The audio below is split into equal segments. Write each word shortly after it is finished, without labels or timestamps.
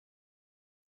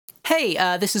Hey,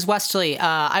 this is Wesley.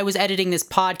 I was editing this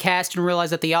podcast and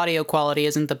realized that the audio quality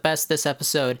isn't the best this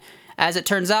episode. As it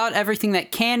turns out, everything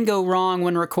that can go wrong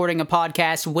when recording a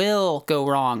podcast will go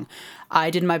wrong.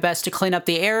 I did my best to clean up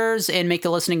the errors and make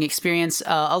the listening experience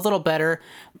a little better,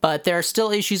 but there are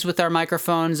still issues with our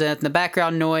microphones and the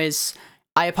background noise.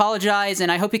 I apologize,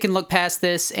 and I hope you can look past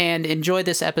this and enjoy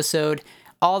this episode.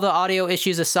 All the audio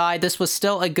issues aside, this was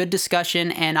still a good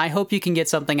discussion, and I hope you can get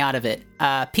something out of it.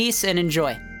 Peace and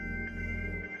enjoy.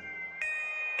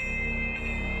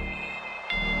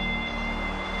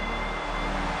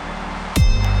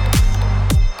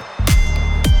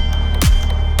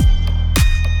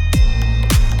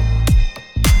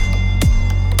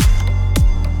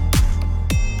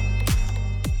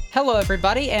 Hello,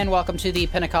 everybody, and welcome to the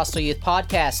Pentecostal Youth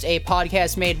Podcast, a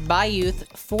podcast made by youth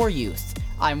for youth.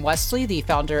 I'm Wesley, the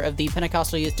founder of the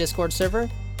Pentecostal Youth Discord server,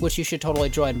 which you should totally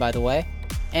join, by the way.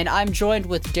 And I'm joined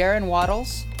with Darren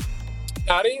Waddles.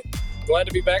 Howdy. Glad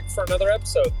to be back for another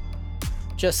episode.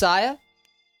 Josiah.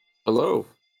 Hello.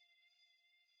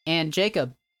 And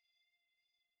Jacob.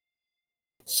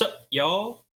 Sup,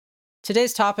 y'all?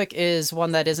 Today's topic is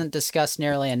one that isn't discussed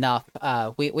nearly enough.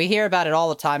 We hear about it all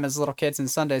the time as little kids in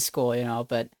Sunday school,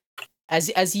 but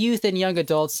as youth and young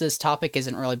adults, this topic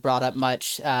isn't really brought up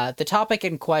much. The topic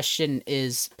in question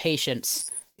is patience.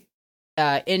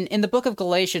 In the book of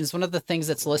Galatians, one of the things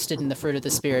that's listed in the fruit of the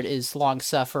Spirit is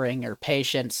long-suffering or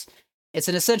patience. It's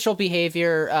an essential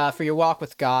behavior for your walk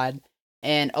with God,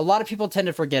 and a lot of people tend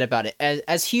to forget about it.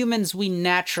 As humans, we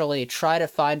naturally try to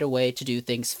find a way to do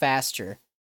things faster.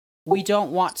 We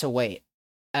don't want to wait.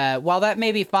 While that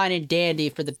may be fine and dandy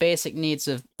for the basic needs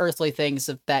of earthly things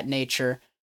of that nature,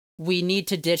 we need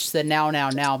to ditch the now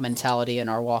mentality in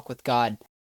our walk with God.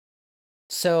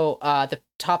 So the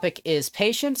topic is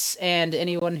patience, and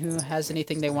anyone who has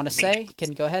anything they want to say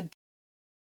can go ahead.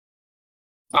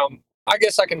 I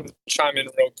guess I can chime in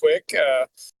real quick,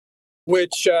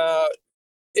 which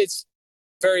it's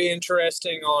very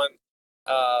interesting on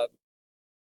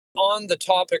the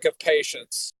topic of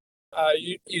patience.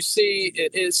 You see,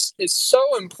 it's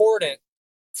so important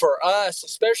for us,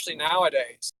 especially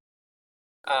nowadays,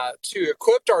 to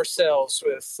equip ourselves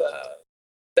with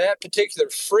that particular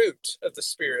fruit of the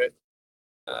Spirit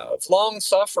of long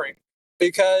suffering,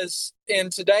 because in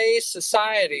today's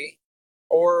society,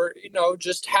 or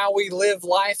just how we live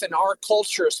life in our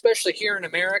culture, especially here in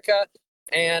America,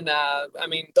 and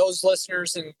those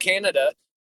listeners in Canada,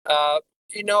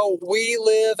 we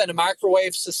live in a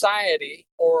microwave society,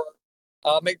 or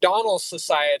McDonald's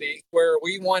society, where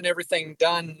we want everything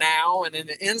done now and in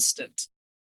an instant.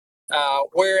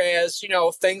 Whereas,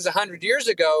 things 100 years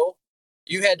ago,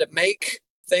 you had to make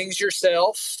things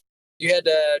yourself. You had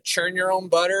to churn your own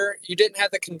butter. You didn't have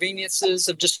the conveniences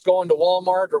of just going to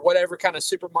Walmart or whatever kind of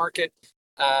supermarket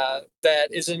that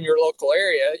is in your local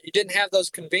area. You didn't have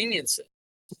those conveniences.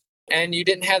 And you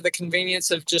didn't have the convenience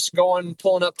of just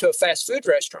pulling up to a fast food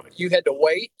restaurant. You had to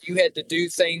wait. You had to do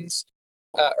things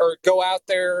or go out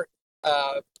there,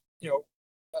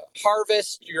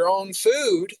 harvest your own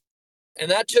food.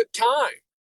 And that took time.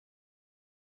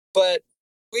 But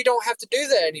we don't have to do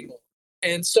that anymore.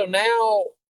 And so now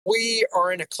we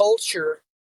are in a culture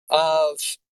of,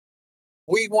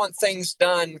 we want things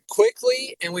done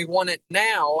quickly, and we want it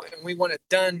now, and we want it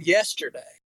done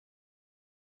yesterday,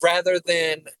 rather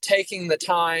than taking the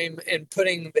time and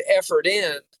putting the effort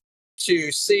in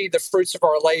to see the fruits of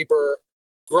our labor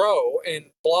grow and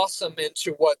blossom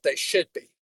into what they should be.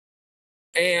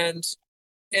 And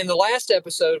in the last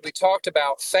episode, we talked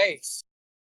about faith.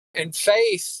 And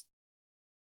faith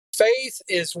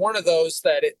is one of those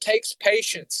that it takes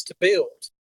patience to build.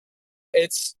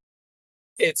 It's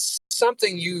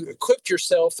something you equip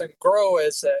yourself and grow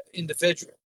as an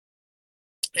individual.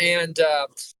 And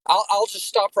I'll just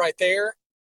stop right there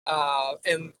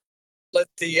and let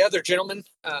the other gentlemen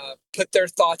put their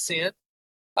thoughts in.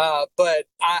 But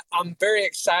I'm very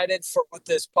excited for what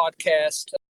this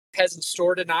podcast has in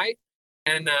store tonight.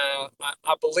 And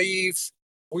I believe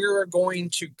we're going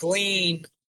to glean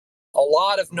a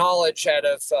lot of knowledge out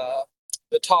of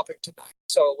the topic tonight.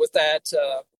 So with that,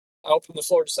 I open the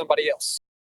floor to somebody else.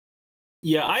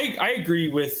 Yeah, I agree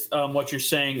with what you're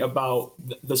saying about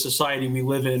the society we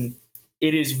live in.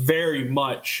 It is very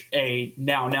much a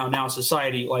now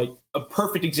society. Like, a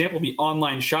perfect example would be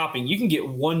online shopping. You can get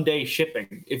 1-day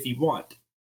shipping if you want.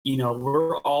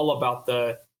 We're all about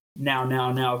the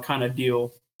now kind of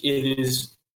deal. It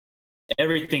is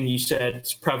everything you said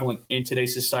is prevalent in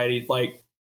today's society. Like,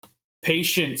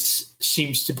 patience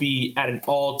seems to be at an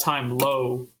all-time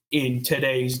low in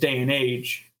today's day and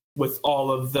age, with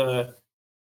all of the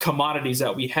commodities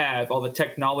that we have, all the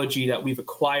technology that we've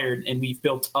acquired and we've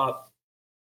built up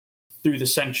through the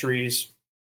centuries,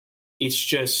 it's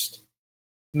just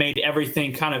made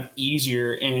everything kind of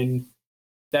easier. And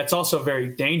that's also very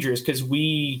dangerous because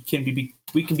we can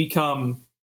become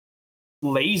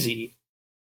lazy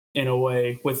in a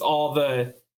way with all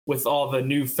the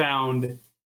newfound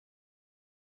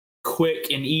quick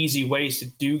and easy ways to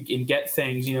do and get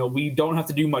things. We don't have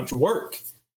to do much work.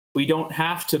 We don't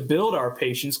have to build our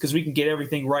patience because we can get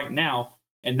everything right now.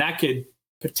 And that could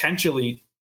potentially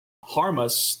harm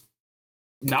us,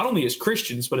 not only as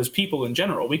Christians, but as people in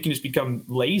general. We can just become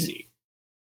lazy.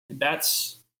 And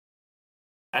that's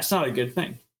not a good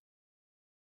thing.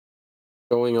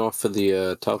 Going off of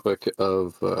the topic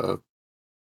of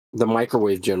the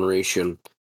microwave generation,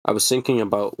 I was thinking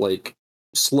about like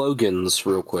slogans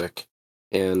real quick,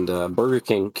 and Burger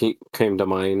King came to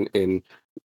mind. And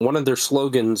one of their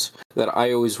slogans that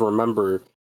I always remember: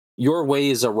 "Your way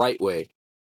is a right way."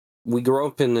 We grow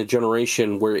up in a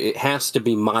generation where it has to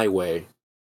be my way,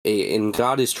 and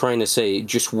God is trying to say,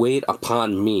 "Just wait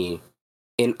upon me,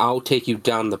 and I'll take you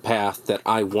down the path that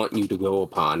I want you to go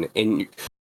upon." And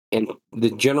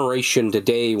the generation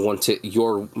today wants it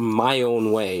my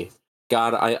own way.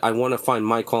 God, I want to find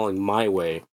my calling my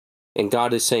way. And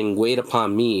God is saying, wait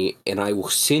upon me, and I will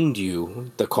send you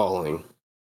the calling.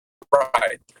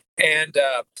 Right. And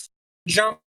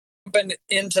jumping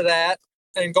into that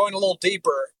and going a little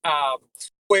deeper,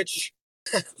 which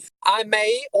I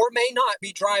may or may not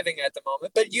be driving at the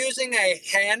moment, but using a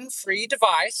hand-free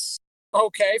device,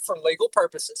 okay, for legal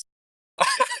purposes.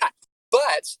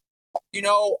 But,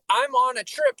 I'm on a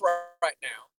trip right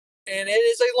now, and it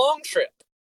is a long trip.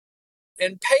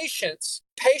 And patience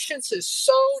is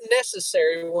so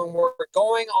necessary when we're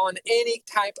going on any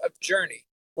type of journey,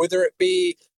 whether it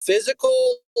be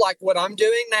physical, like what I'm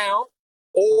doing now,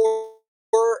 or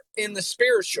in the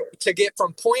spiritual, to get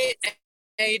from point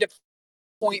A to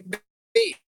point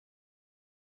B.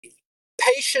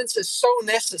 Patience is so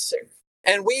necessary.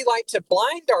 And we like to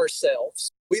blind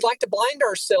ourselves. We like to blind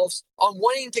ourselves on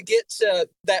wanting to get to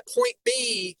that point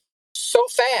B so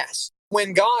fast,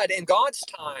 when God, in God's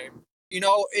time,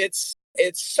 it's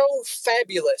so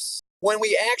fabulous when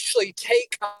we actually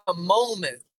take a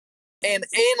moment and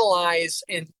analyze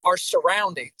in our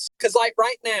surroundings. Because like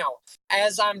right now,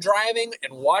 as I'm driving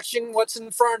and watching what's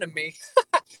in front of me,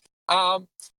 I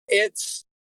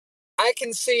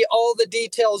can see all the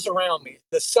details around me.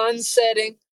 The sun's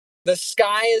setting, the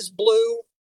sky is blue.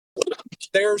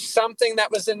 There's something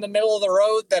that was in the middle of the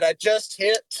road that I just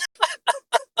hit.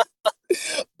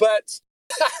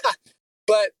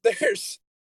 but there's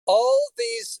all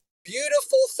these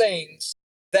beautiful things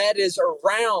that is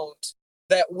around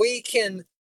that we can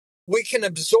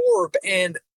absorb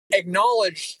and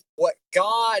acknowledge what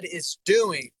God is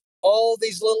doing. All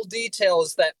these little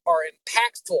details that are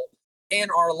impactful in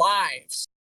our lives,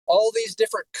 all these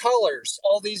different colors,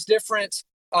 all these different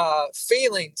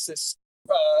feelings,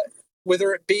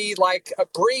 whether it be like a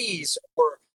breeze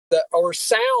or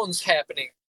sounds happening,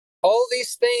 all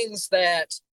these things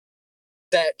that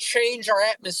change our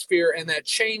atmosphere and that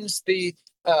change the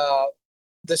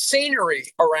scenery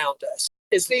around us.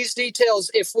 Is these details,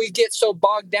 if we get so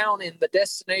bogged down in the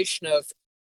destination of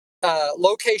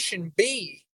location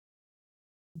B,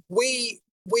 we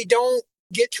don't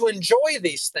get to enjoy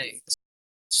these things.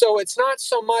 So it's not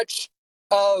so much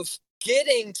of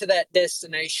getting to that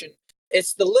destination,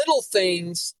 it's the little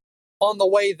things on the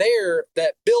way there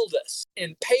that build us.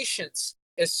 And patience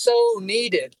is so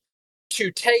needed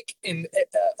to take and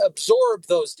absorb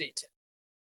those details.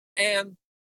 And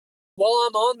while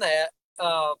I'm on that,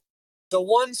 the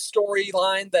one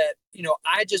storyline that,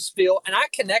 I just feel, and I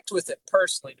connect with it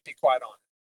personally, to be quite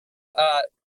honest,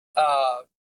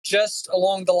 just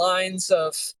along the lines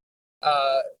of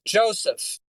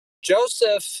Joseph.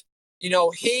 Joseph,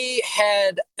 he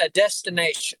had a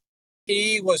destination.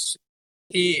 He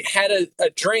had a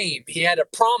dream. He had a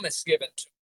promise given to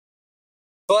him.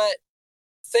 But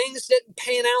things didn't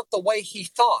pan out the way he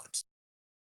thought.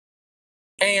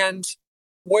 And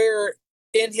where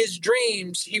in his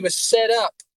dreams he was set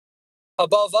up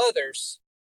above others,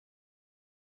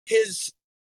 his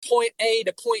point A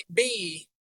to point B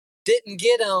didn't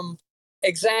get him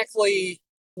exactly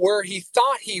where he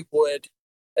thought he would,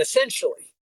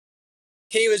 essentially.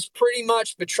 He was pretty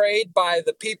much betrayed by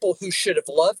the people who should have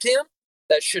loved him,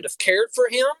 that should have cared for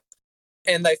him,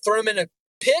 and they threw him in a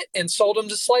pit and sold him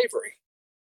to slavery.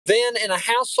 Then in a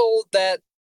household that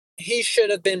he should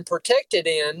have been protected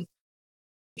in,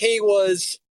 he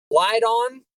was lied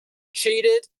on,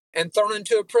 cheated, and thrown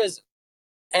into a prison.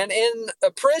 And in a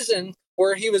prison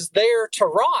where he was there to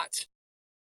rot,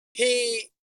 he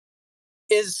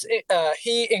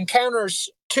he encounters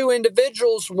two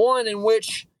individuals, one in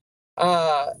which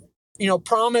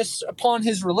promise upon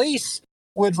his release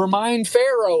would remind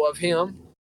Pharaoh of him,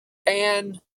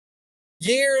 and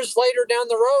years later down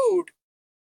the road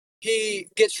he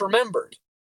gets remembered,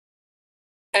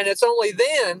 and it's only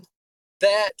then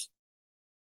that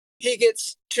he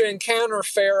gets to encounter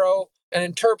Pharaoh and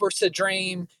interprets a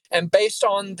dream, and based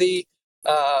on the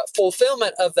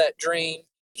fulfillment of that dream,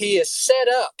 he is set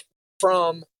up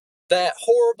from that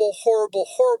horrible, horrible,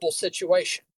 horrible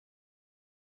situation.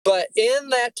 But in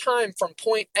that time from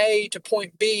point A to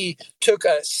point B took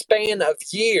a span of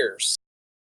years,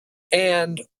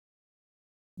 and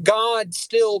God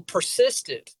still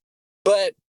persisted.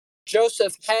 But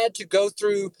Joseph had to go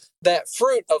through that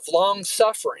fruit of long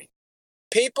suffering.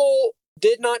 People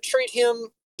did not treat him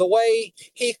the way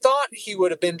he thought he would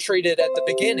have been treated at the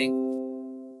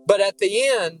beginning. But at the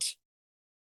end,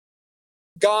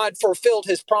 God fulfilled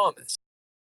his promise.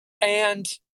 And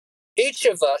each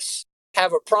of us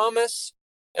have a promise,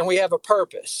 and we have a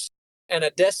purpose and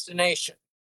a destination.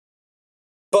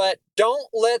 But don't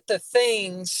let the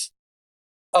things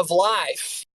of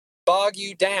life bog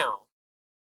you down.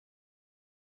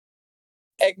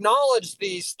 Acknowledge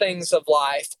these things of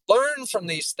life, learn from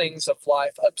these things of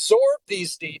life, absorb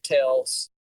these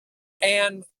details,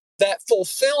 and that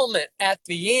fulfillment at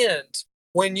the end,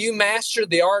 when you master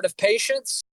the art of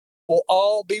patience, will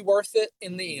all be worth it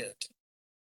in the end.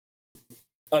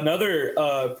 Another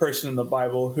person in the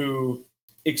Bible who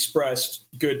expressed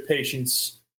good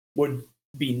patience would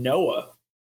be Noah.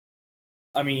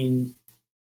 I mean,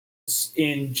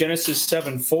 in Genesis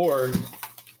 7:4,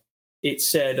 it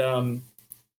said,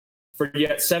 for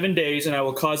yet 7 days, and I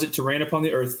will cause it to rain upon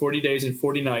the earth 40 days and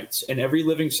 40 nights, and every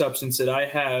living substance that I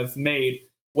have made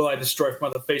will I destroy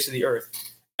from the face of the earth.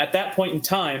 At that point in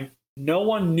time, no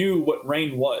one knew what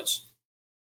rain was.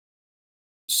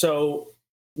 So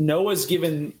Noah's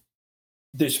given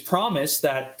this promise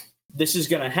that this is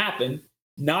going to happen,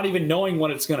 not even knowing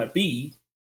what it's going to be,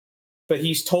 but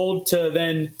he's told to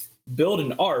then build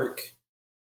an ark,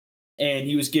 and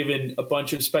he was given a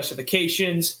bunch of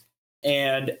specifications.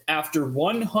 And after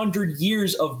 100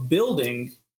 years of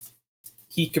building,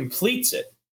 he completes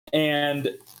it.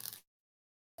 And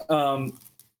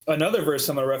another verse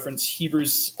I'm going to reference,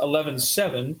 Hebrews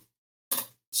 11:7,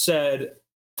 said,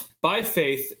 by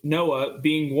faith, Noah,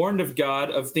 being warned of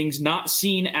God of things not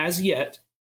seen as yet,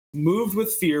 moved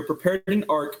with fear, prepared an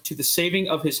ark to the saving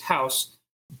of his house,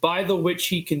 by the which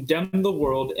he condemned the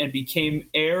world and became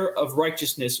heir of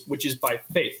righteousness, which is by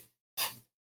faith.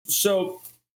 So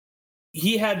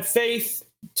he had faith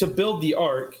to build the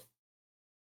ark,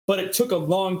 but it took a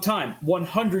long time,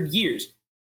 100 years.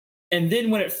 And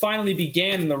then when it finally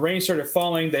began and the rain started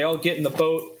falling, they all get in the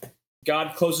boat.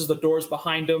 God closes the doors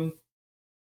behind them.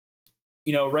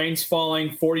 You know, rain's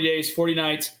falling, 40 days, 40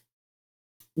 nights.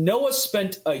 Noah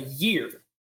spent a year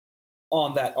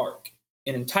on that ark,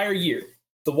 an entire year.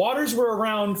 The waters were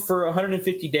around for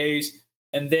 150 days.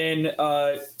 And then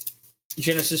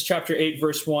Genesis chapter 8,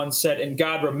 verse 1 said, and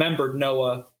God remembered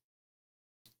Noah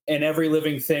and every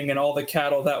living thing and all the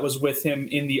cattle that was with him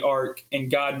in the ark.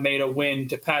 And God made a wind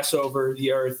to pass over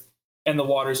the earth, and the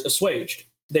waters assuaged.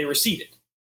 They receded.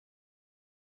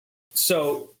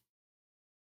 So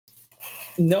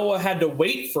Noah had to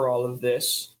wait for all of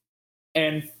this.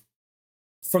 And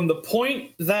from the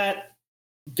point that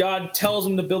God tells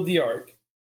him to build the ark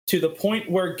to the point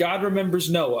where God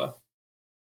remembers Noah,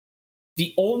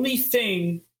 the only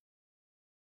thing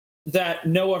that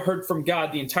Noah heard from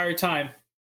God the entire time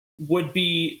would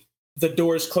be the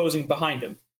doors closing behind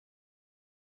him.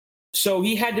 So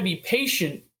he had to be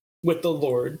patient with the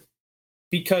Lord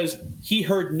because he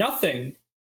heard nothing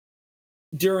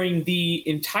during the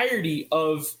entirety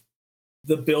of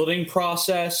the building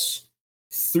process,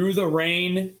 through the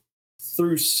rain,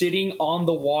 through sitting on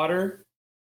the water.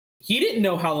 He didn't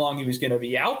know how long he was going to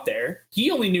be out there.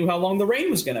 He only knew how long the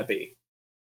rain was going to be.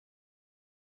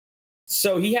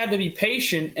 So he had to be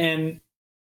patient, and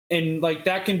like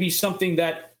that can be something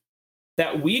that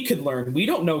we could learn. We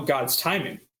don't know God's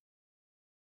timing,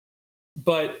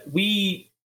 but we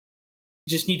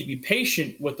just need to be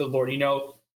patient with the Lord. You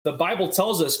know, the Bible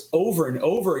tells us over and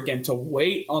over again to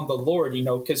wait on the Lord, you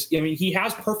know, because, I mean, he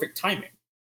has perfect timing.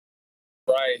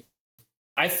 Right.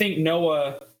 I think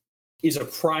Noah is a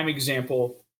prime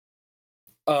example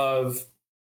of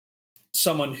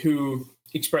someone who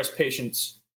expressed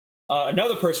patience.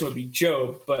 Another person would be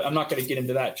Job, but I'm not going to get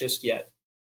into that just yet.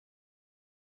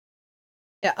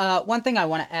 Yeah, one thing I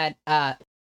want to add,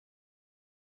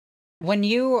 when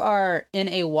you are in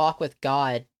a walk with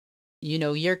God,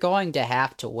 you're going to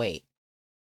have to wait.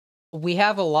 We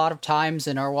have a lot of times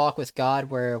in our walk with God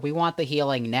where we want the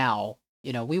healing now.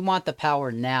 We want the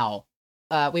power now.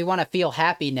 We want to feel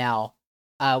happy now.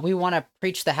 We want to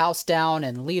preach the house down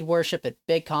and lead worship at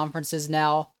big conferences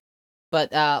now.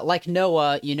 But like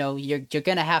Noah, you're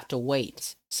gonna have to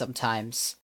wait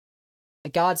sometimes.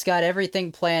 God's got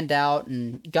everything planned out,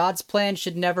 and God's plan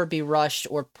should never be rushed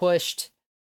or pushed.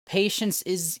 Patience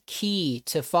is key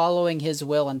to following his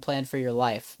will and plan for your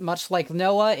life. Much like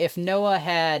Noah, if Noah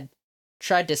had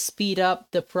tried to speed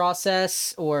up the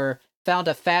process or found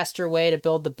a faster way to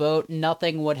build the boat,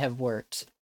 nothing would have worked.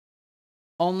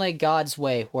 Only God's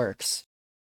way works.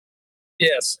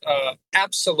 Yes,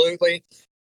 absolutely.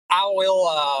 I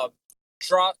will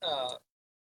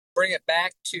bring it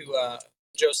back to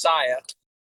Josiah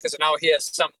because I know he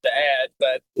has something to add.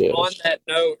 But Yes. on that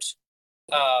note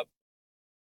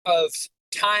of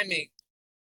timing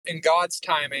and God's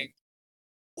timing,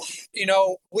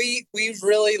 we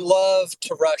really love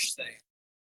to rush things,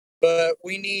 but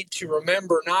we need to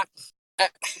remember not.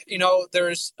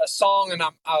 There's a song, and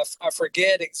I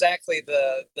forget exactly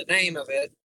the name of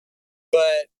it,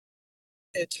 but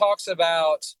it talks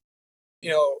about,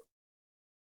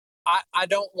 I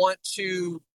don't want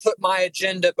to put my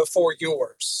agenda before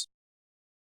yours.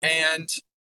 And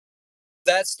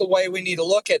that's the way we need to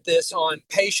look at this on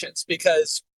patience,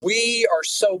 because we are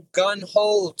so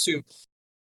gun-ho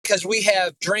because we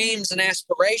have dreams and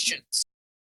aspirations.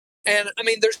 And I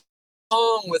mean, there's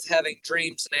wrong with having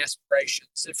dreams and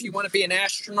aspirations. If you want to be an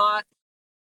astronaut,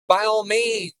 by all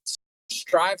means,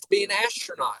 strive to be an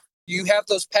astronaut. You have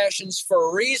those passions for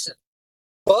a reason.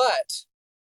 But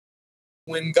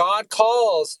when God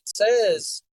calls and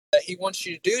says that he wants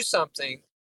you to do something,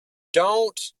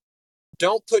 don't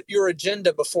put your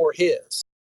agenda before his,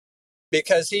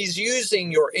 because he's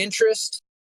using your interest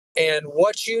and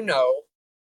what you know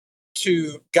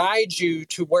to guide you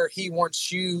to where he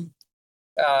wants you,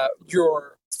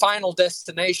 your final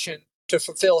destination, to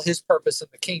fulfill his purpose in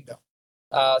the kingdom.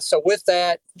 So with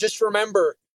that, just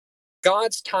remember,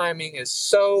 God's timing is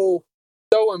so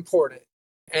important.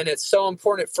 And it's so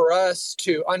important for us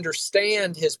to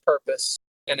understand his purpose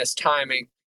and his timing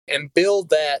and build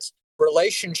that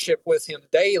relationship with him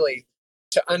daily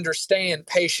to understand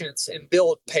patience and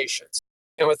build patience.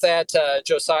 And with that,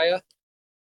 Josiah?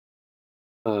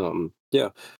 Yeah.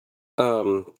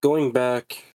 Going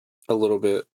back a little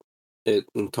bit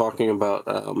and talking about,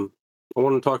 I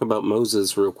want to talk about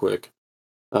Moses real quick,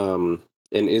 in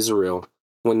Israel,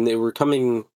 when they were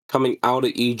coming out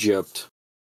of Egypt,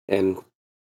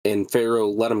 and Pharaoh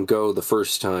let him go the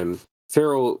first time.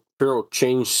 Pharaoh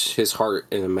changed his heart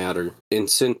in a matter and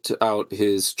sent out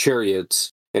his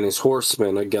chariots and his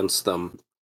horsemen against them.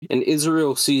 And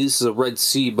Israel sees the Red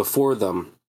Sea before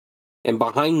them, and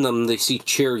behind them they see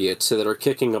chariots that are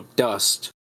kicking up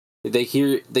dust. They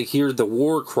hear the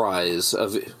war cries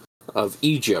of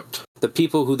Egypt, the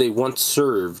people who they once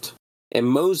served. And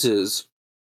Moses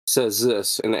says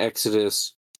this in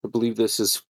Exodus, I believe this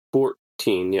is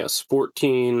 14, yes,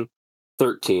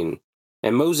 14:13.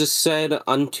 And Moses said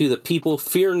unto the people,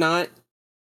 Fear not,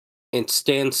 and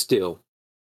stand still,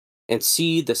 and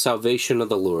see the salvation of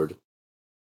the Lord.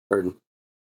 Or,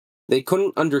 they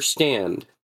couldn't understand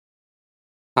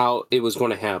how it was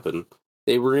going to happen.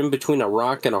 They were in between a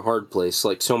rock and a hard place,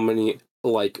 like so many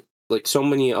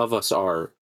of us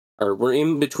are. Or we're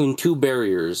in between two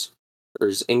barriers,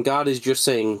 and God is just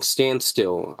saying, stand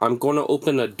still. I'm going to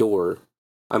open a door.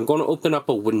 I'm going to open up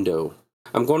a window.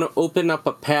 I'm going to open up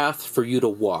a path for you to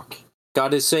walk.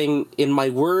 God is saying, in my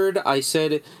word, I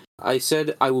said,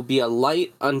 I will be a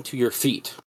light unto your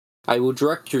feet. I will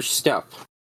direct your step.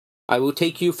 I will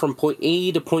take you from point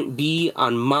A to point B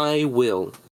on my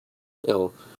will.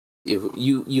 If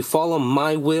you follow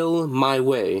my will, my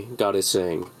way, God is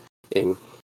saying. And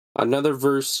another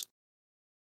verse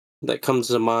that comes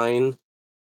to mind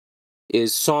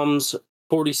is Psalms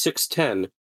 46:10.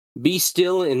 Be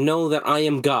still and know that I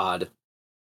am God.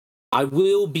 I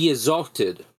will be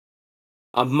exalted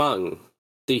among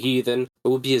the heathen. I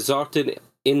will be exalted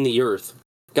in the earth.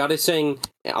 God is saying,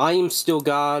 I am still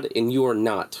God and you are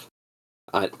not.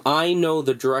 I know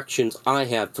the directions I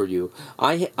have for you.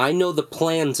 I know the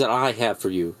plans that I have for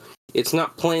you. It's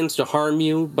not plans to harm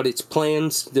you, but it's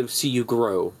plans to see you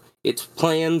grow. It's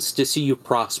plans to see you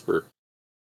prosper.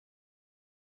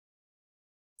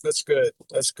 That's good.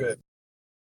 That's good.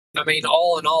 I mean,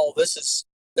 all in all, this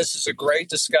is a great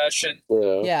discussion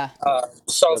Yeah.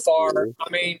 so far. Absolutely. I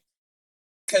mean,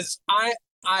 because I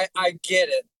get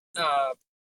it.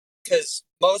 Because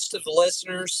most of the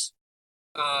listeners,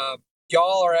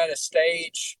 y'all are at a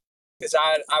stage because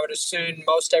I would assume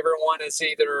most everyone is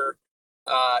either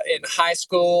in high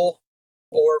school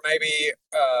or maybe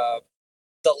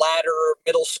the latter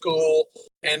middle school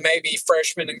and maybe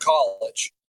freshman in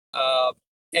college.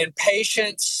 And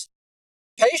patience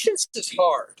is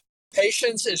hard.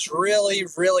 Patience is really,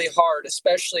 really hard,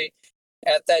 especially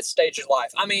at that stage of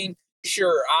life. I mean,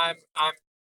 sure,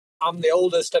 I'm the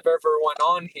oldest of everyone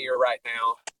on here right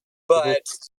now, but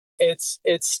it's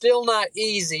still not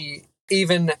easy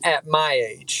even at my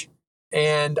age.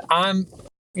 And I've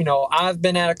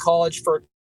been out of college for a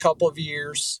couple of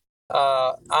years.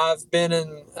 I've been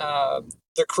in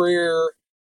the career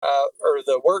or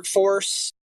the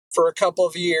workforce for a couple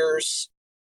of years,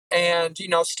 and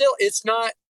still it's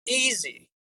not easy.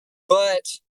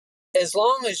 But as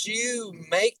long as you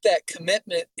make that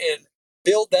commitment and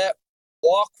build that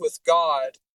walk with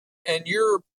God, and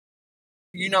you're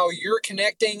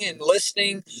connecting and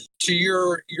listening to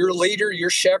your leader, your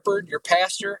shepherd, your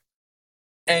pastor,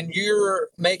 and you're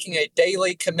making a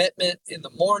daily commitment in the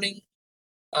morning,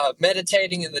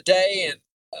 meditating in the day, and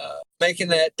making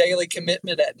that daily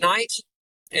commitment at night,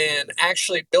 and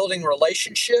actually building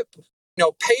relationship,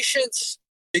 patience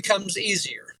becomes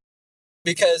easier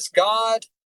because God,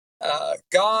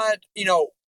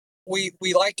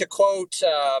 we like to quote,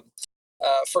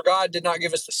 "For God did not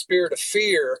give us the spirit of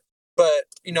fear," but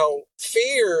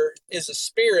fear is a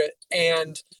spirit,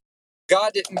 and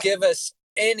God didn't give us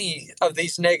any of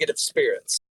these negative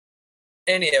spirits,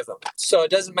 any of them. So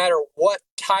it doesn't matter what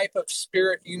type of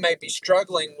spirit you may be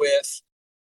struggling with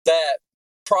that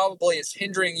probably is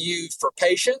hindering you for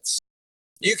patience.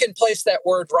 You can place that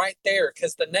word right there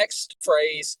because the next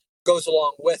phrase goes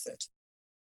along with it.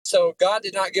 So God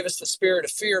did not give us the spirit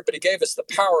of fear, but he gave us the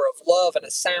power of love and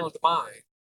a sound mind.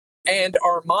 And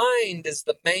our mind is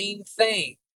the main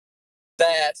thing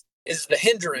that is the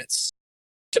hindrance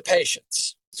to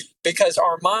patience, because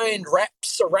our mind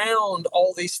wraps around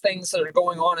all these things that are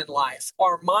going on in life.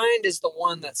 Our mind is the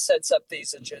one that sets up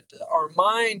these agendas. Our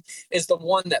mind is the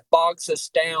one that bogs us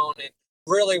down and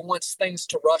really wants things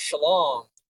to rush along.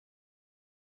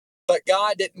 But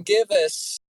God didn't give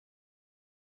us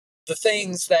the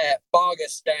things that bog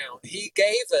us down. He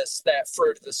gave us that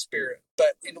fruit of the Spirit.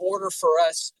 But in order for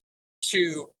us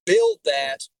to build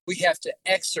that, we have to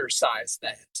exercise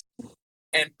that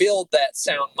and build that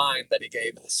sound mind that he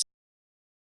gave us.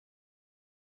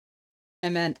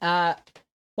 Amen.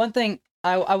 One thing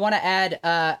I want to add,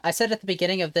 I said at the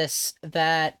beginning of this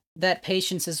that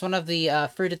patience is one of the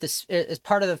fruit of the is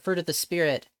part of the fruit of the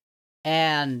Spirit,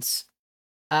 and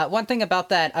one thing about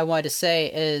that I wanted to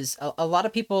say is a lot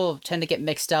of people tend to get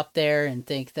mixed up there and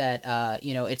think that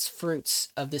it's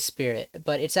fruits of the Spirit,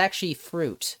 but it's actually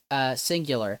fruit,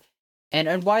 singular,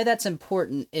 and why that's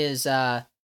important is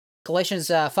Galatians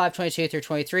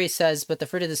 5:22-23 says, "But the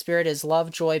fruit of the Spirit is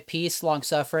love, joy, peace,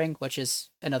 long-suffering," which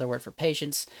is another word for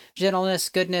patience, "gentleness,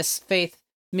 goodness, faith,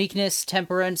 meekness,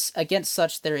 temperance. Against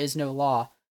such there is no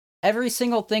law." Every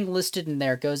single thing listed in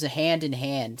there goes hand in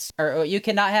hand. Or you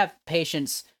cannot have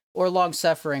patience or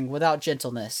long-suffering without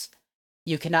gentleness.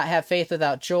 You cannot have faith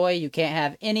without joy. You can't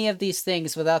have any of these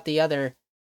things without the other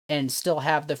and still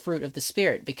have the fruit of the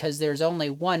Spirit, because there's only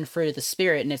one fruit of the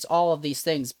Spirit, and it's all of these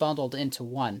things bundled into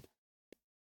one.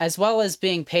 As well as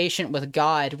being patient with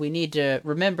God, we need to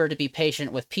remember to be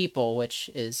patient with people, which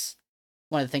is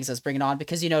one of the things I was bringing on,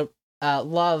 because,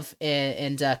 love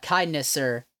and kindness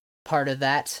are part of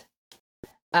that.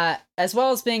 As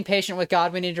well as being patient with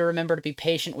God, we need to remember to be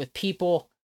patient with people.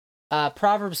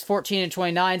 Proverbs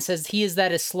 14:29 says, "He is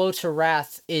that is slow to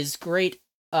wrath is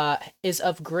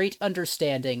of great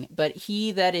understanding, but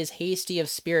he that is hasty of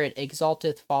spirit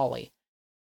exalteth folly."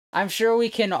 I'm sure we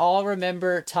can all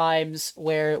remember times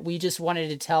where we just wanted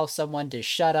to tell someone to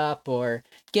shut up or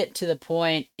get to the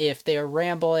point if they're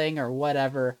rambling or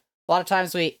whatever. A lot of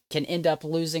times we can end up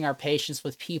losing our patience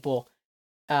with people.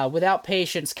 Without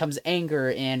patience comes anger,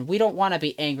 and we don't want to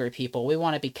be angry people. We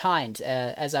want to be kind.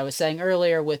 As I was saying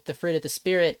earlier, with the fruit of the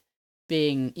Spirit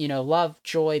being, love,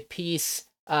 joy, peace,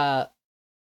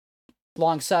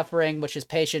 long-suffering, which is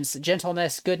patience,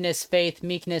 gentleness, goodness, faith,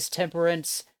 meekness,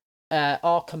 temperance,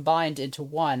 all combined into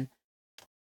one.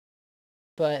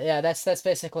 But yeah, that's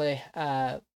basically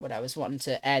what I was wanting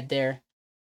to add there.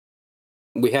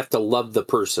 We have to love the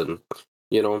person,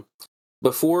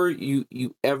 before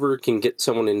you ever can get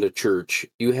someone into church,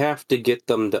 you have to get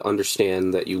them to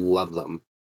understand that you love them.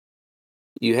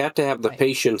 You have to have the Right.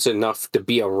 patience enough to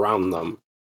be around them.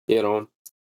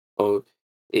 Oh,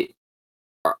 it,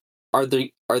 are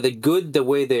they good the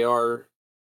way they are?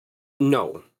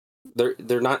 No,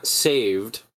 they're not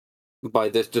saved by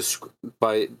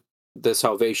by the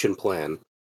salvation plan.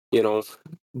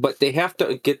 but they have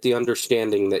to get the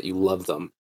understanding that you love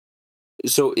them.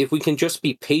 So if we can just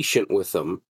be patient with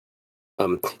them,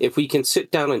 if we can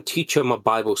sit down and teach them a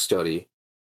Bible study,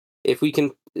 if we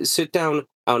can sit down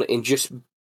and just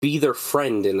be their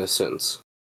friend in a sense.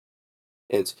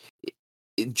 And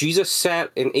Jesus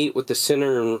sat and ate with the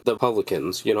sinner and the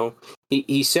publicans, you know?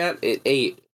 He sat and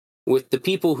ate with the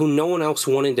people who no one else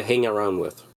wanted to hang around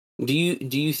with. Do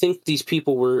you think these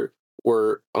people were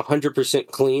 100%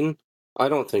 clean? I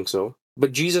don't think so.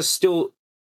 But Jesus still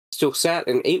sat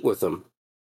and ate with them.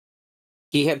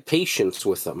 He had patience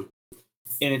with them.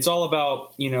 And it's all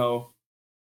about,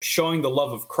 showing the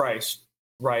love of Christ,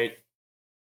 right,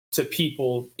 to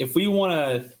people. If we want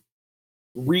to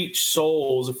reach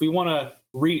souls, if we want to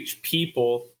reach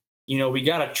people, we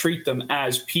got to treat them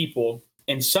as people.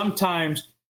 And sometimes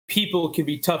people can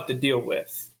be tough to deal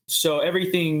with. So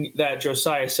everything that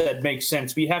Josiah said makes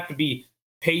sense. We have to be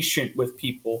patient with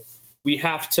people. We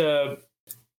have to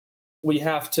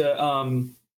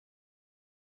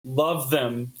love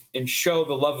them and show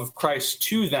the love of Christ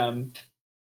to them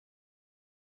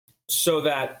so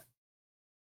that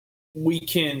we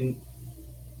can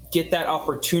get that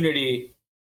opportunity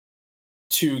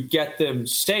to get them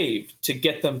saved, to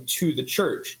get them to the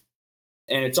church.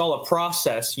 And it's all a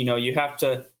process. You have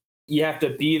to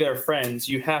be their friends.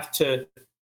 You have to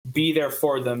be there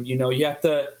for them. You have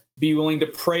to be willing to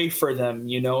pray for them,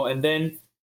 and then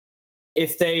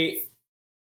if they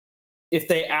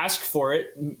ask for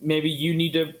it, maybe you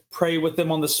need to pray with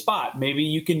them on the spot. Maybe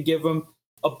you can give them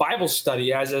a Bible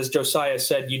study, as Josiah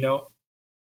said,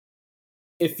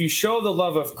 if you show the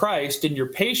love of Christ and you're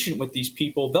patient with these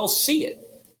people, they'll see it.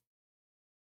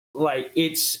 Like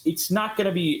it's not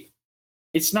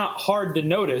hard to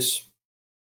notice.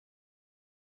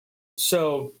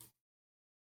 So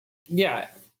yeah,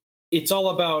 it's all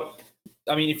about,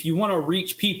 if you want to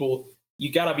reach people,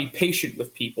 you got to be patient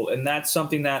with people. And that's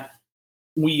something that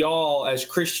we all as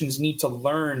Christians need to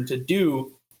learn to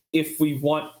do if we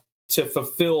want to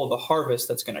fulfill the harvest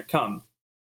that's going to come.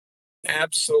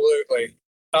 Absolutely.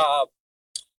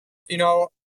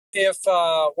 If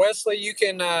Wesley, you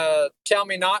can tell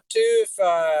me not to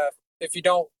if you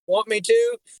don't want me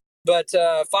to, but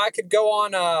if I could go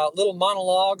on a little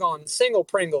monologue on single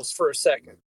Pringles for a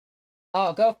second.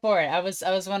 Oh, go for it. I was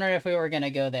wondering if we were gonna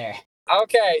go there.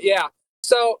 Okay, yeah.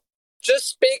 So just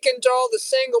speaking to all the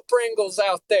single Pringles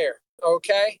out there,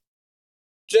 okay?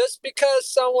 Just because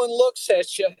someone looks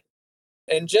at you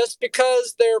and just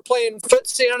because they're playing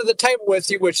footsie under the table with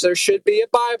you, which there should be a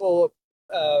Bible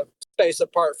space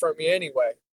apart from you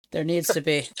anyway. There needs to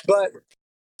be. But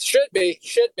should be.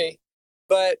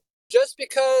 But just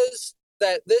because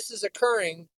that this is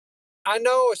occurring, I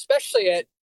know, especially at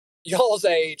y'all's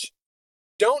age,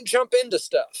 don't jump into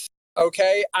stuff,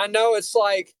 okay? I know it's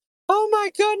like, oh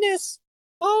my goodness,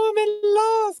 oh, I'm in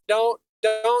love.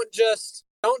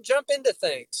 Don't jump into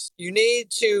things. You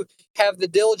need to have the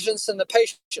diligence and the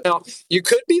patience. Now, you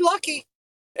could be lucky,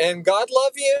 and God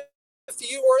love you if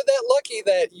you were that lucky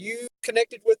that you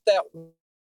connected with that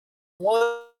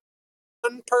one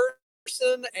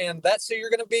person, and that's who you're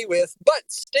going to be with. But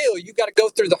still, you got to go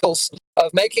through the whole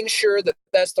of making sure that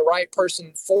that's the right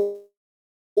person for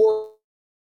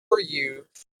you,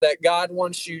 that God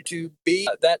wants you to be.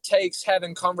 That takes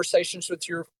having conversations with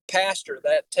your pastor.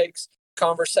 That takes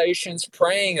conversations,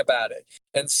 praying about it,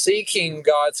 and seeking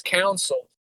God's counsel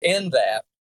in that.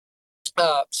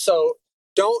 So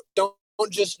don't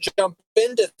just jump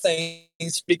into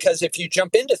things, because if you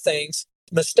jump into things,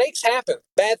 mistakes happen,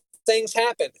 bad things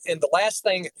happen. And the last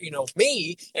thing,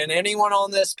 me and anyone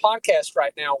on this podcast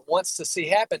right now wants to see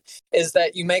happen is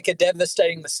that you make a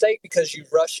devastating mistake because you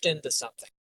rushed into something.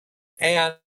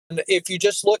 And if you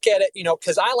just look at it,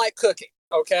 because I like cooking,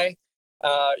 okay?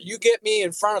 You get me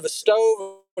in front of a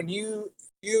stove and you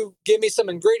give me some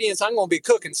ingredients, I'm going to be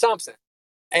cooking something.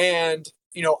 And,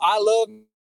 I love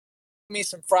me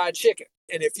some fried chicken.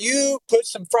 And if you put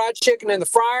some fried chicken in the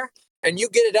fryer and you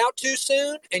get it out too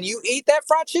soon and you eat that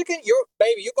fried chicken, you're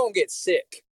going to get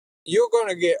sick. You're going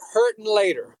to get hurting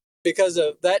later because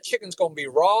of that chicken's going to be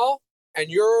raw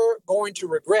and you're going to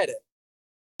regret it.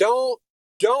 Don't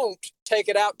take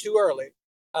it out too early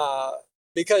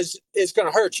because it's going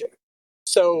to hurt you.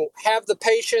 So have the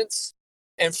patience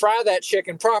and fry that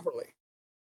chicken properly.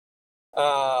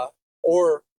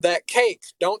 Or that cake,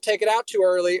 don't take it out too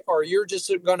early or you're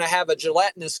just going to have a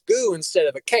gelatinous goo instead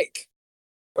of a cake.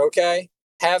 Okay?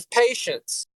 Have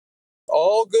patience.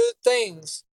 All good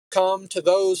things come to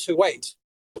those who wait.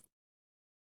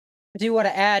 I do want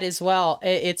to add as well,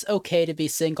 it's okay to be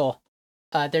single.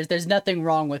 There's nothing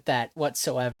wrong with that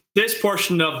whatsoever. This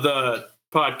portion of the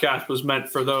podcast was meant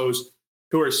for those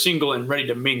who are single and ready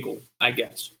to mingle, I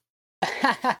guess.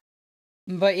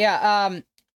 But yeah,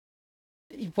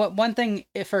 one thing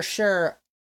for sure,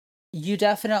 you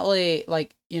definitely,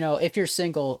 like, if you're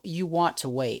single, you want to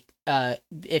wait.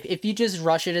 If you just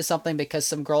rush into something because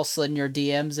some girl slid in your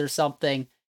DMs or something,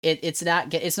 it's not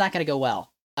going to go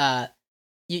well.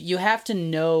 You have to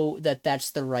know that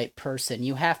that's the right person.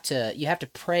 You have to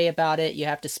pray about it. You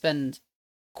have to spend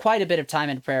quite a bit of time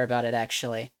in prayer about it,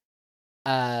 actually.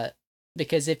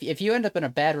 Because if you end up in a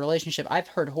bad relationship, I've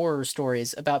heard horror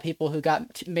stories about people who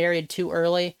got married too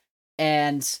early,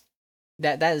 and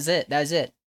that is it. That is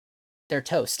it. They're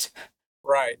toast.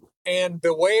 Right. And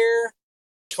beware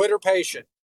Twitter patient.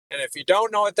 And if you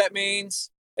don't know what that means,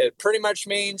 it pretty much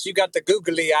means you got the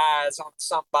googly eyes on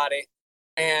somebody,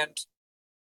 and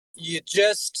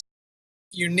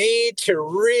you need to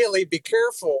really be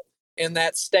careful in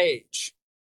that stage.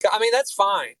 I mean, that's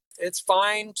fine. It's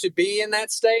fine to be in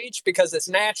that stage because it's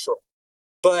natural,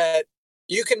 but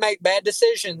you can make bad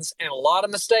decisions and a lot of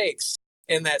mistakes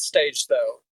in that stage,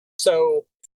 though. So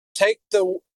take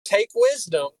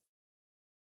wisdom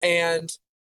and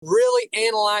really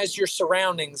analyze your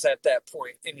surroundings at that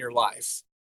point in your life,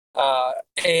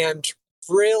 and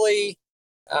really,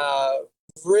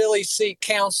 really seek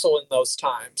counsel in those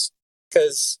times.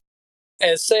 Because,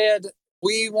 as said,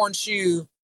 we want you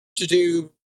to do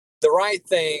the right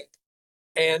thing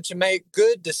and to make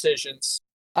good decisions.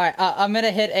 All right, I'm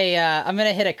gonna hit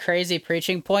a crazy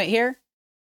preaching point here.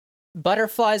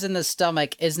 Butterflies in the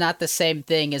stomach is not the same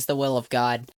thing as the will of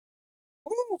God.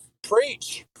 Woo,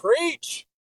 preach.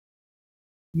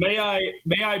 May I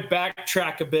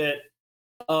backtrack a bit?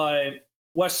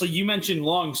 Wesley, you mentioned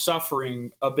long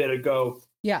suffering a bit ago.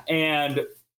 Yeah. And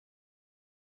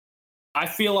I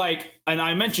feel like, and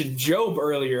I mentioned Job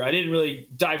earlier. I didn't really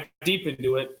dive deep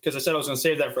into it because I said I was going to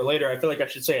save that for later. I feel like I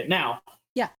should say it now.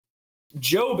 Yeah.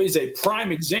 Job is a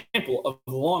prime example of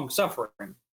long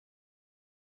suffering.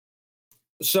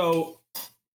 So,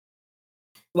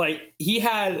 like, he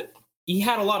had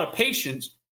a lot of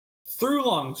patience through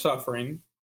long suffering,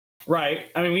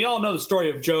 right? I mean, we all know the story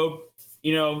of Job.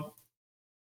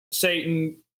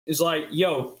 Satan is like,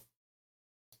 yo,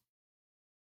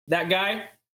 that guy,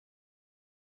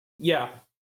 yeah,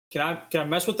 can I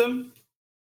mess with him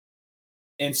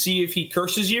and see if he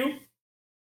curses you?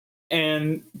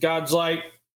 And God's like,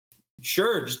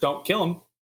 sure, just don't kill him.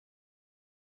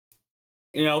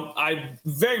 I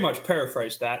very much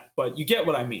paraphrase that, but you get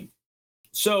what I mean.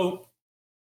 So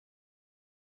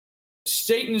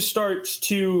Satan starts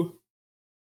to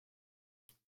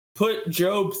put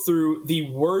Job through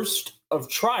the worst of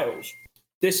trials.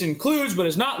 This includes, but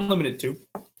is not limited to,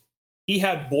 he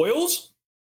had boils.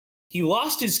 He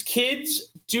lost his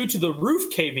kids due to the roof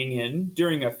caving in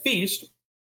during a feast.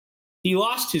 He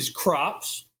lost his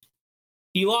crops.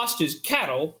 He lost his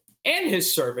cattle and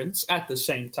his servants at the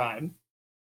same time.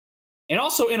 And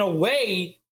also, in a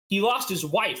way, he lost his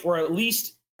wife, or at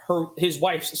least his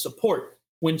wife's support,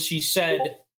 when she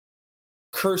said,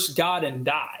 curse God and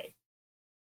die,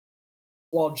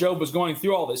 while Job was going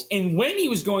through all this. And when he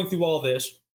was going through all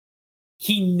this,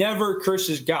 he never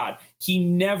curses God. He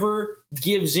never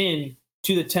gives in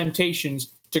to the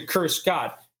temptations to curse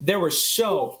God. There were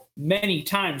so many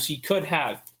times he could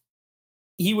have.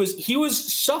 He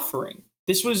was suffering.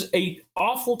 This was an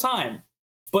awful time.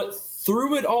 But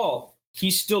through it all, he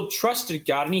still trusted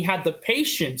God, and he had the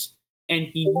patience, and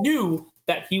he knew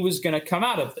that he was going to come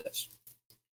out of this.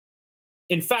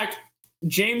 In fact,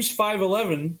 James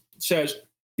 5:11 says,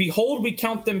 behold, we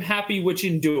count them happy which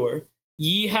endure.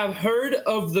 Ye have heard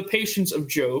of the patience of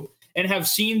Job, and have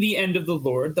seen the end of the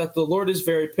Lord, that the Lord is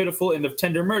very pitiful and of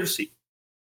tender mercy.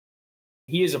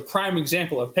 He is a prime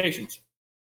example of patience.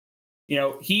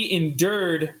 He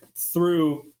endured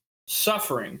through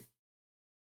suffering.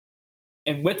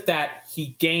 And with that,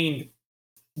 he gained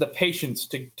the patience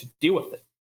to deal with it.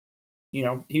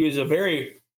 He was a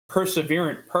very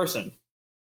perseverant person.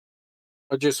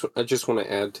 I just want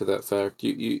to add to that fact.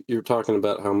 You're talking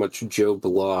about how much Job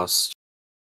lost.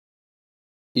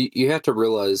 You have to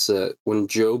realize that when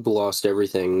Job lost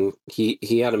everything, he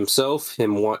had himself,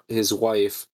 his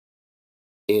wife,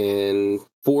 and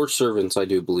 4 servants, I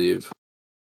do believe.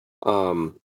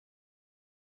 So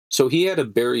he had to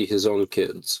bury his own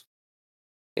kids.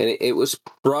 And it was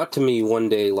brought to me one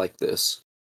day like this.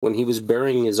 When he was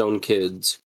burying his own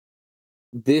kids,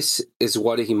 this is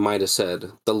what he might have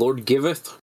said. The Lord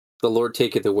giveth, the Lord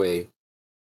taketh away.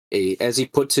 As he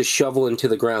puts his shovel into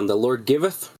the ground, the Lord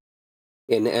giveth,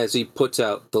 and as he puts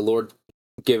out, the Lord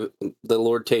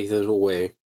taketh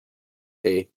away.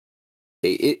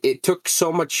 It took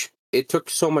so much it took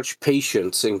so much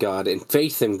patience in God and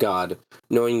faith in God,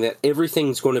 knowing that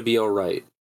everything's going to be all right.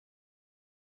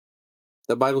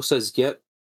 The Bible says, "Yet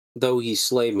though he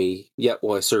slay me, yet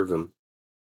will I serve him."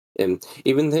 And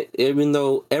even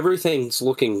though everything's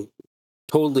looking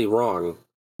totally wrong,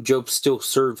 Job still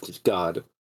served God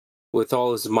with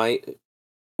all his might,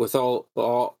 with all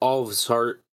of his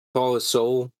heart, with all his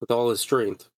soul, with all his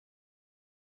strength.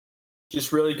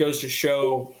 Just really goes to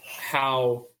show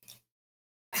how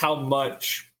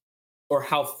much or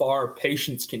how far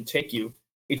patience can take you.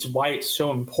 It's why it's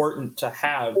so important to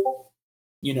have,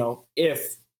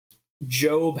 if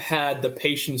Job had the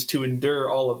patience to endure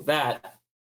all of that,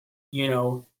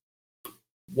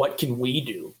 what can we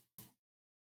do?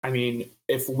 I mean,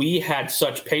 if we had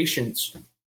such patience,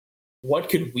 what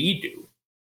could we do?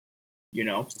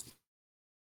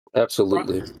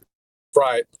 Absolutely.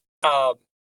 Right.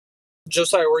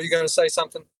 Josiah, were you going to say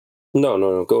something?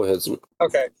 No. Go ahead.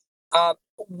 Okay.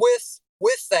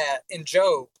 With that in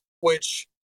Job, which,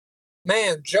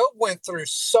 man, Job went through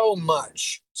so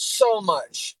much.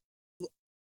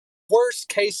 Worst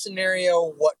case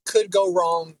scenario, what could go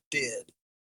wrong did.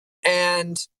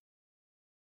 And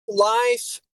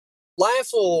life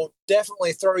will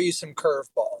definitely throw you some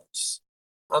curveballs.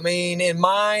 I mean, in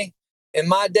my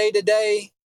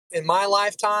day-to-day, in my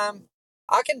lifetime,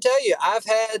 I can tell you I've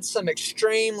had some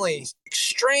extremely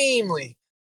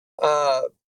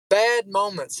bad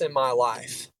moments in my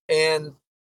life, and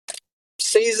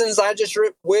seasons I just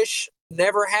wish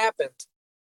never happened.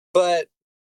 But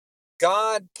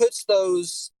God puts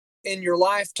those in your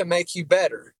life to make you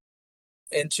better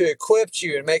and to equip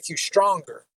you and make you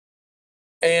stronger,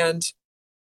 and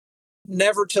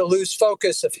never to lose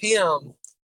focus of Him.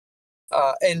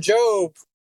 And Job,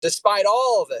 despite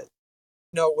all of it,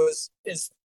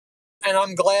 and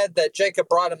I'm glad that Jacob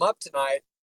brought him up tonight,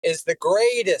 is the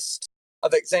greatest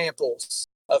of examples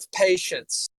of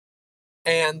patience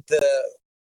and the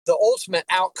ultimate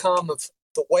outcome of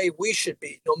the way we should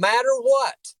be, no matter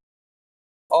what.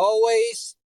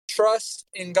 Always trust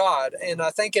in God. And I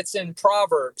think it's in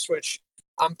Proverbs, which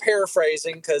I'm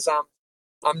paraphrasing because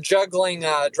I'm juggling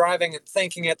driving and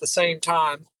thinking at the same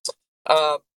time.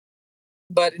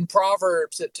 But in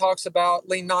Proverbs, it talks about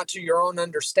lean not to your own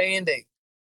understanding.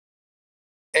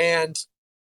 And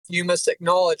you must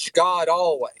acknowledge God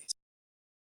always,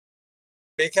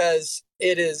 because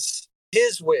it is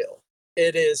His will.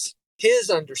 It is His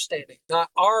understanding, not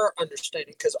our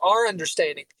understanding, because our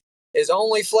understanding is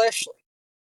only fleshly,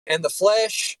 and the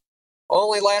flesh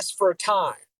only lasts for a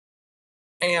time,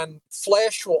 and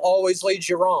flesh will always lead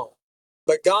you wrong.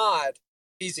 But God,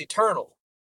 He's eternal.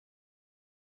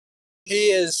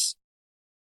 He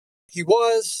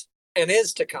was and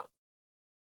is to come.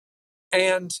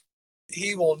 And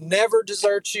He will never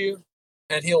desert you,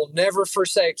 and He'll never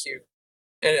forsake you.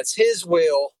 And it's His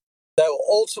will that will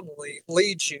ultimately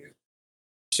lead you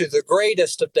to the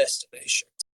greatest of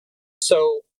destinations.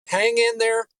 So hang in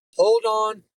there, hold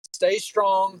on, stay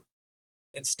strong,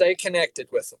 and stay connected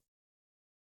with Him.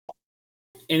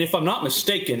 And if I'm not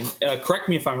mistaken, correct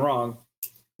me if I'm wrong,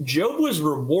 Job was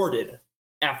rewarded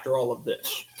after all of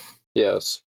this.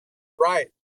 Yes. Right.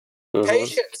 Uh-huh.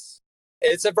 Patience.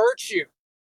 It's a virtue.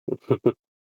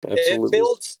 It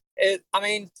builds it. I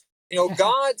mean,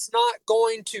 God's not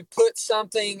going to put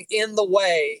something in the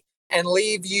way and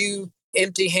leave you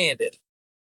empty-handed.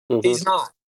 Mm-hmm. He's not.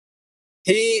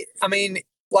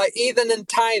 Like even in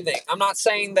tithing, I'm not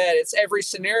saying that it's every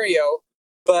scenario,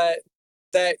 but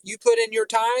that you put in your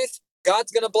tithe,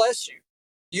 God's going to bless you.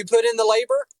 You put in the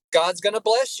labor, God's going to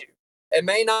bless you. It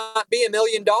may not be $1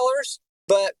 million,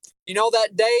 but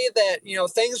that day that,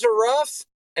 things are rough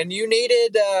and you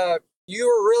needed, you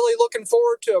were really looking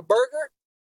forward to a burger,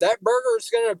 that burger is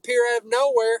going to appear out of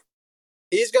nowhere.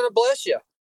 He's going to bless you.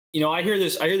 I hear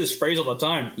this phrase all the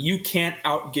time. You can't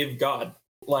outgive God.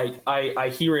 Like I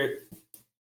hear it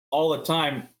all the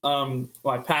time.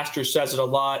 My pastor says it a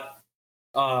lot.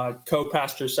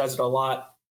 Co-pastor says it a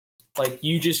lot. Like,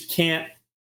 you just can't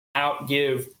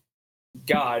outgive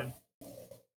God.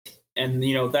 And,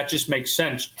 that just makes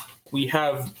sense. We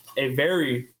have a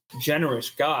very generous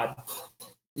God.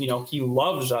 He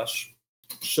loves us.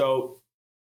 So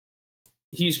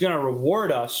He's going to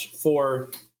reward us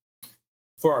for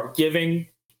our giving,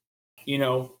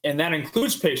 and that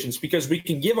includes patience, because we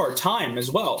can give our time as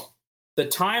well. The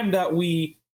time that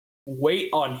we wait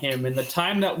on Him and the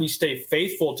time that we stay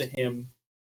faithful to Him,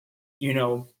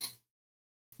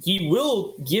 He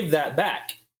will give that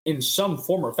back in some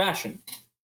form or fashion.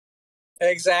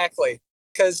 Exactly.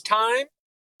 Because time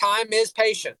is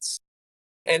patience,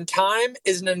 and time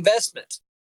is an investment.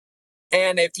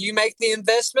 And if you make the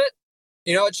investment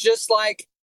It's just like,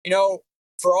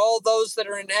 for all those that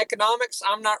are in economics,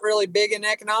 I'm not really big in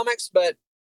economics, but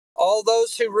all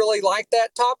those who really like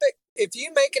that topic, if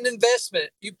you make an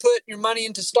investment, you put your money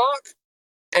into stock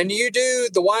and you do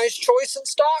the wise choice in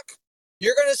stock,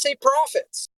 you're going to see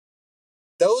profits.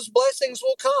 Those blessings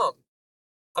will come.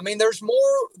 I mean, there's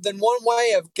more than one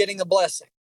way of getting a blessing.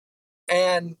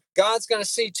 And God's going to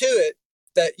see to it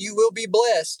that you will be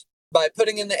blessed by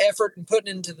putting in the effort and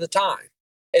putting into the time.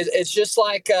 It's just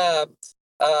like,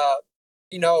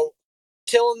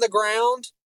 tilling the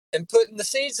ground and putting the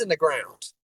seeds in the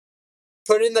ground.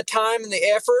 Putting the time and the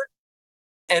effort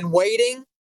and waiting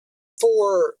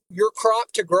for your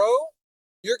crop to grow,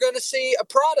 you're going to see a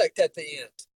product at the end.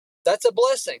 That's a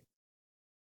blessing.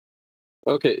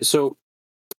 Okay, so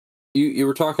you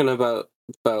were talking about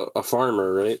a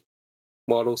farmer, right?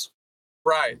 Waddles?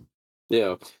 Right.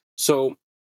 Yeah. So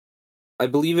I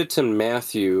believe it's in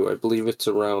Matthew. I believe it's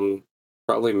around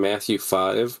probably Matthew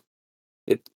 5.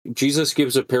 Jesus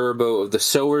gives a parable of the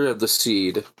sower of the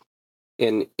seed,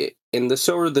 and the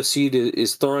sower of the seed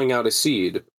is throwing out a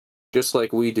seed, just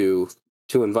like we do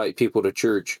to invite people to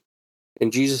church.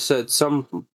 And Jesus said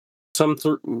some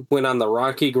went on the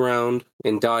rocky ground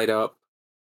and died up.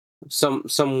 Some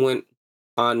went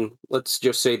on, let's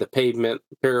just say, the pavement,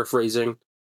 paraphrasing,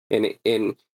 and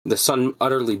the sun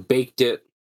utterly baked it.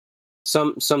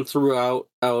 Some threw out,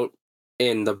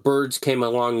 and the birds came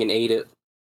along and ate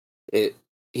it.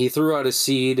 He threw out a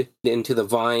seed into the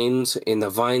vines, and the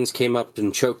vines came up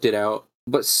and choked it out.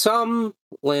 But some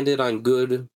landed on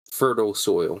good, fertile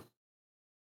soil.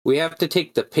 We have to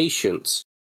take the patience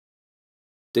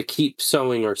to keep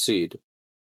sowing our seed.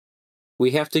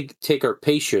 We have to take our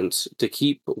patience to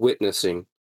keep witnessing.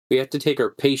 We have to take our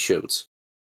patience.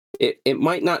 It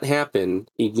might not happen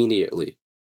immediately,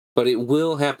 but it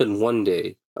will happen one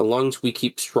day, as long as we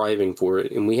keep striving for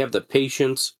it, and we have the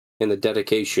patience and the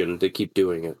dedication to keep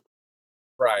doing it.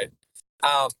 Right.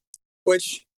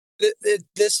 Which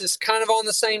this is kind of on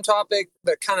the same topic,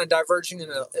 but kind of diverging in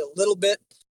a little bit.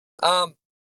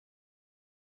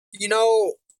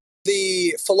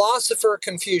 The philosopher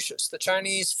Confucius, the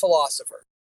Chinese philosopher,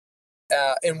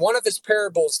 in one of his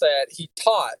parables that he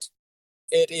taught,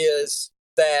 it is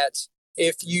that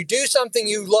if you do something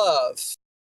you love,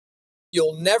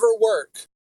 you'll never work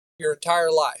your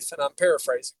entire life. And I'm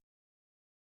paraphrasing.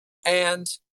 And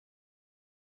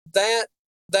that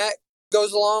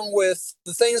goes along with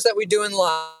the things that we do in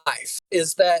life.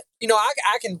 Is that,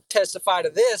 I can testify to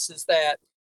this, is that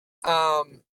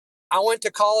I went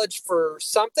to college for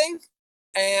something,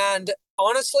 and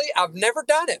honestly, I've never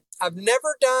done it. I've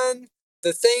never done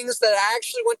the things that I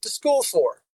actually went to school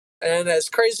for. And as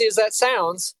crazy as that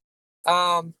sounds,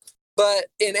 but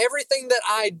in everything that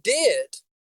I did,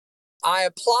 I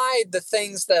applied the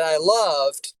things that I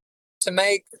loved to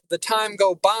make the time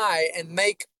go by and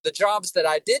make the jobs that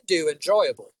I did do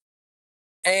enjoyable.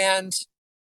 And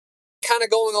kind of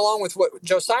going along with what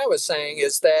Josiah was saying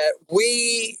is that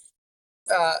we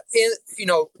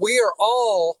are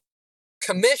all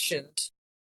commissioned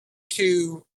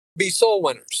to be soul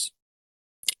winners.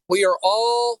 We are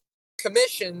all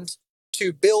commissioned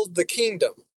to build the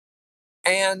kingdom.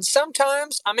 And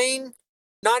sometimes,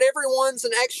 not everyone's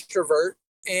an extrovert,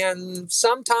 and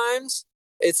sometimes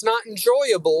it's not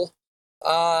enjoyable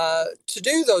to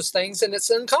do those things, and it's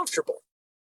uncomfortable.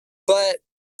 But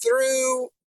through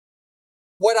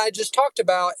what I just talked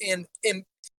about in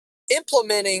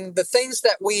implementing the things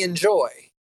that we enjoy,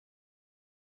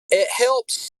 it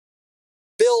helps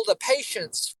build a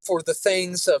patience for the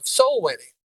things of soul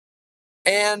winning.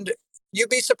 And you'd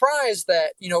be surprised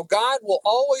that, God will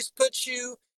always put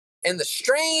you in the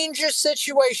strangest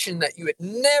situation that you would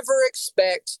never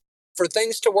expect for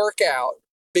things to work out,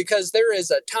 because there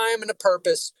is a time and a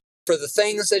purpose for the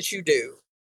things that you do,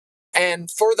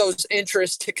 and for those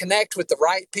interests to connect with the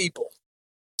right people.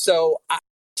 So I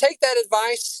take that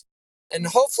advice, and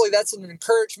hopefully that's an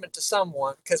encouragement to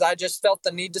someone, because I just felt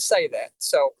the need to say that.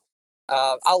 So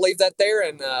I'll leave that there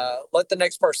and let the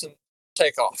next person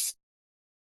take off.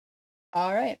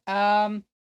 All right.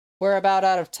 We're about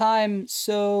out of time,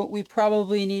 so we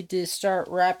probably need to start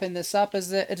wrapping this up.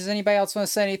 Does anybody else want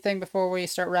to say anything before we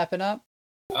start wrapping up?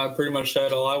 I pretty much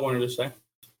said all I wanted to say.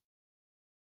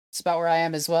 It's about where I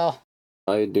am as well.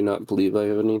 I do not believe I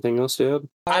have anything else to add.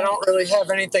 I don't really have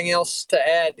anything else to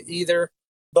add either,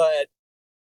 but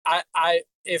I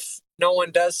if no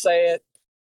one does say it,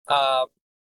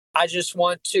 I just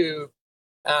want to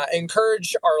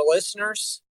encourage our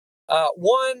listeners.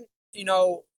 One,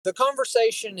 the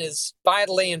conversation is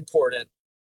vitally important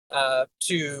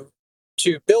to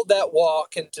build that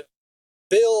walk and to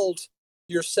build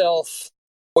yourself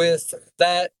with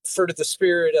that fruit of the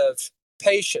Spirit of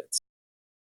patience.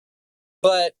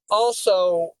 But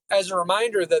also as a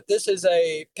reminder that this is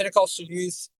a Pentecostal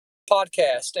youth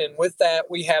podcast, and with that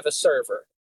we have a server.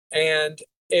 And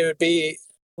it would be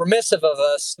remissive of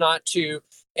us not to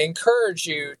encourage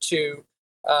you to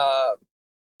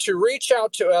reach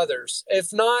out to others,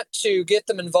 if not to get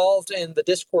them involved in the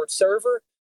Discord server.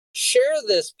 Share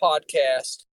this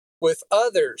podcast with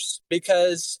others,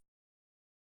 because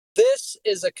this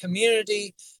is a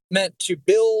community meant to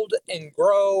build and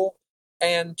grow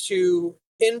and to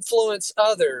influence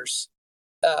others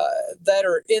that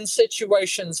are in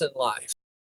situations in life.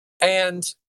 And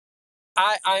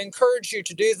I encourage you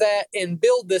to do that and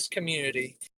build this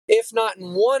community, if not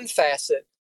in one facet,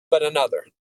 but another.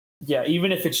 Yeah,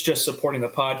 even if it's just supporting the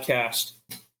podcast,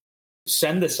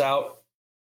 send this out.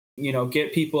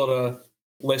 Get people to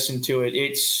listen to it.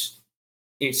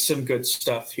 It's some good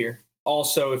stuff here.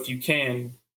 Also, if you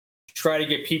can, try to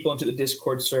get people into the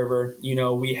Discord server.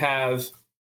 We have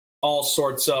all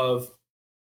sorts of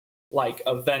like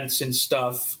events and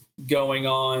stuff going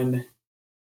on.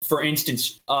 For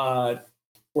instance, we're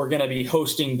going to be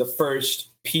hosting the first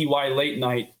PY Late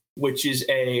Night, which is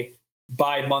a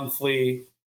bi-monthly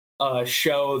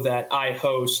show that I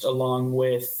host along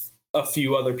with a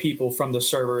few other people from the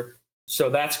server. So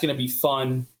that's going to be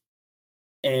fun.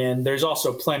 And there's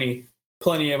also plenty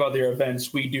of other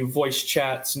events. We do voice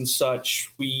chats and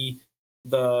such. The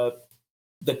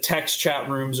text chat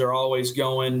rooms are always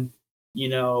going,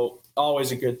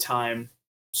 always a good time.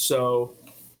 So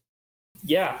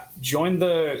yeah, join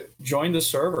the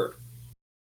server.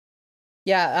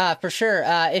 Yeah, for sure.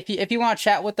 If you want to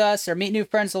chat with us or meet new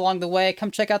friends along the way, come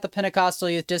check out the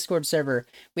Pentecostal Youth Discord server.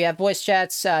 We have voice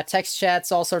chats, text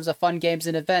chats, all sorts of fun games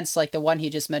and events like the one he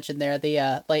just mentioned there,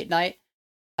 the late night.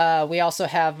 We also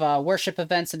have worship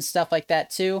events and stuff like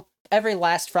that too. Every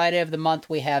last Friday of the month,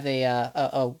 we have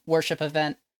a worship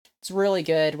event. It's really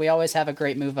good. We always have a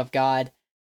great move of God.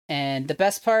 And the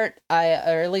best part, or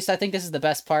at least I think this is the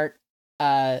best part,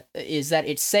 is that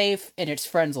it's safe and it's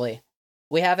friendly.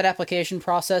 We have an application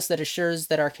process that assures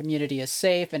that our community is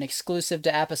safe and exclusive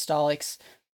to apostolics.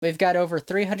 We've got over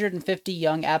 350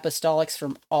 young apostolics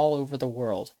from all over the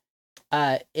world.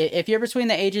 If you're between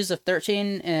the ages of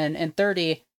 13 and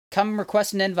 30, come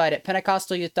request an invite at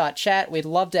pentecostalyouth.chat. We'd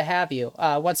love to have you.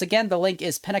 Once again, the link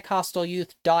is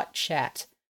pentecostalyouth.chat.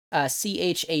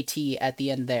 CHAT at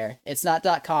the end there. It's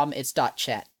not .com, it's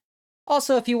 .chat.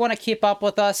 Also, if you want to keep up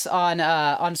with us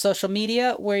on social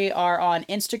media, we are on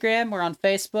Instagram, we're on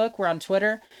Facebook, we're on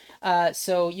Twitter.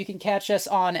 So you can catch us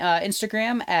on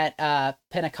Instagram at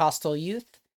Pentecostal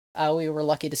Youth. We were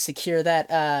lucky to secure that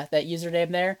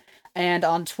username there. And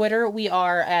on Twitter, we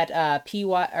are at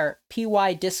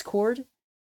PY Discord.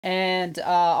 And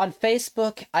on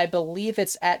Facebook, I believe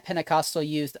it's at Pentecostal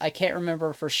Youth. I can't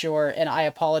remember for sure, and I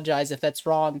apologize if that's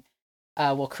wrong.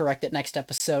 We'll correct it next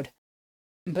episode.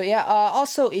 But yeah,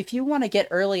 also, if you want to get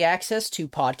early access to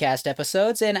podcast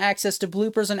episodes and access to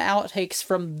bloopers and outtakes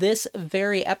from this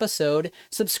very episode,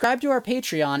 subscribe to our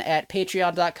Patreon at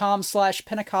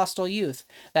patreon.com/PentecostalYouth.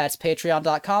 That's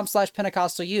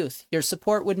patreon.com/PentecostalYouth. Your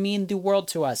support would mean the world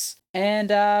to us. And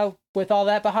with all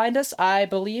that behind us, I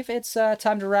believe it's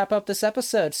time to wrap up this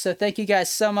episode. So thank you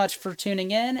guys so much for tuning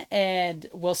in, and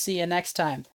we'll see you next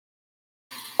time.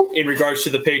 In regards to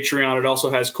the Patreon, it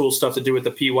also has cool stuff to do with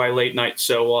the PY Late Night,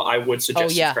 so I would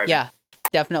suggest subscribing. Yeah,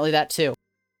 definitely that too.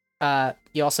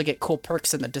 You also get cool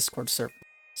perks in the Discord server,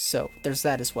 so there's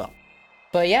that as well.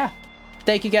 But yeah,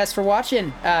 thank you guys for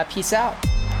watching. Peace out.